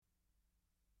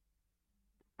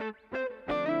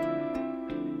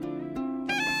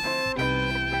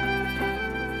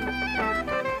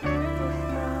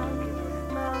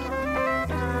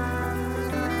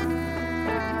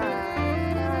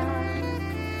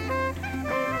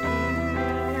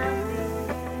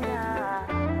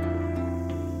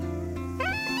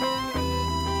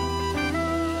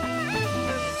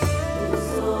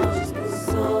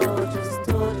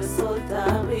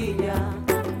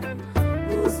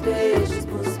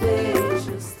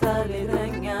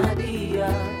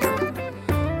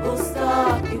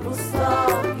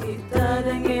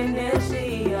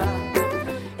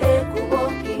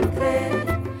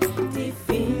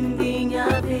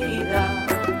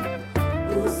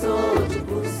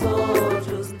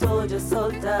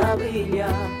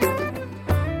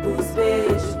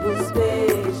Os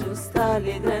beijos, tá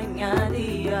lhe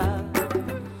ganharia.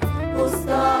 Os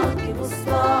toques,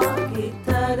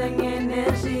 tá dando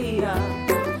energia.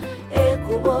 É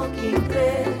como quem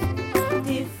crê,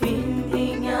 de fim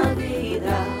de minha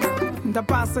vida. Ainda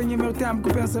passa em meu tempo com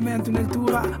o pensamento na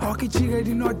altura. Oh, que chega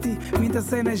de noite, minha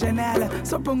cena na janela.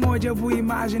 Só para hoje a boa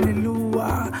imagem na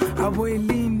lua. A boa é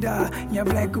linda, minha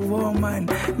black woman.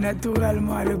 Natural,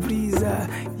 mara brisa,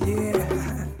 yeah.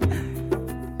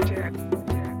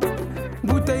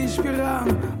 Buta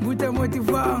inspirando, buta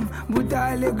motivando,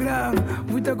 buta alegrando,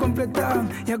 buta completando.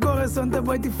 E agora só tá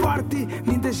bate forte,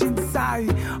 minha gente sabe.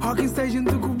 O que está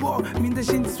junto com o bom, minha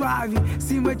gente suave.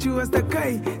 Cima chuva está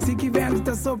cai, se que vento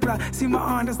está sopra,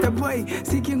 cima onda está boi.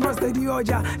 Se quem gosta de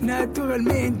hoje,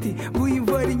 naturalmente, vou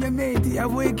invadir minha mente. A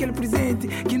vou é aquele presente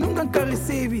que nunca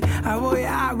recebe. A vou é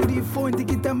água de fonte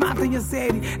que te mata em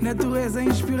série. Natureza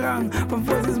inspirando, para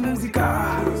fazer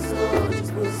música. Os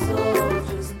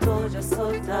olhos, toda a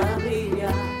solta brilha.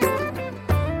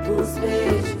 Os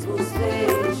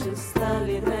beijos, tá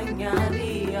lhe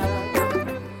ganharia.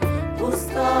 Os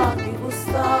toques,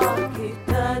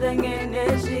 tá dando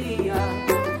energia.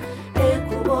 É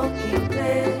como quem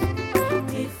crê,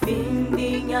 de fim de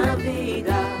minha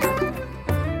vida.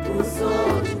 Os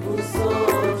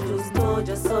olhos,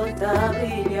 toda a solta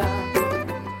brilha.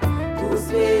 Os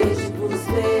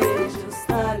beijos,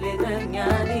 tá lhe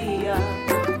ganharia.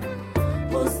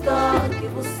 Os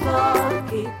toques,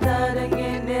 tá dando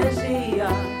energia.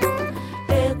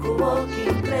 É como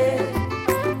quem crê,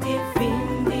 de fim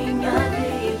de minha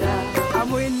vida. A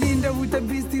boa é linda, muita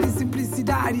vista de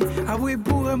simplicidade. A boa é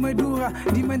pura, madura,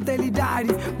 de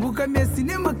mentalidade. Busca minha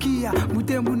cinema aqui,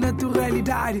 botemos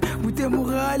naturalidade. Botemos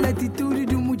real atitude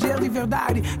de mulher de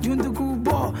verdade. Junto com o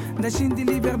bom, da gente de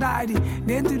liberdade.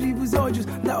 Dentro de os olhos,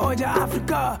 da hoje a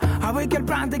África. A boa é aquele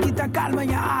planta que tá calma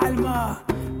minha alma.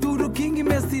 King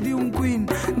mestre de queen.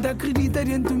 Da acredita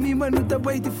dentro de mim, mas não tá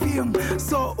bem de filme.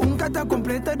 Só que tá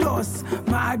completa doce,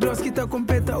 mas a doce que tá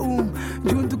completa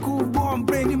junto com o bom,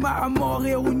 prende mais amor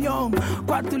e união.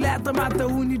 4 letras mata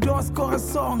unidos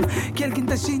coração. Aquele que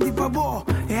tá cheio para bom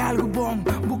é algo bom.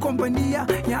 Boa companhia,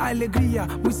 minha alegria.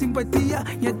 Boa simpatia,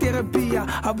 minha terapia.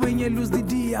 A boa minha luz de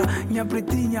dia, minha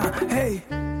pretinha, hey.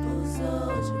 Os olhos.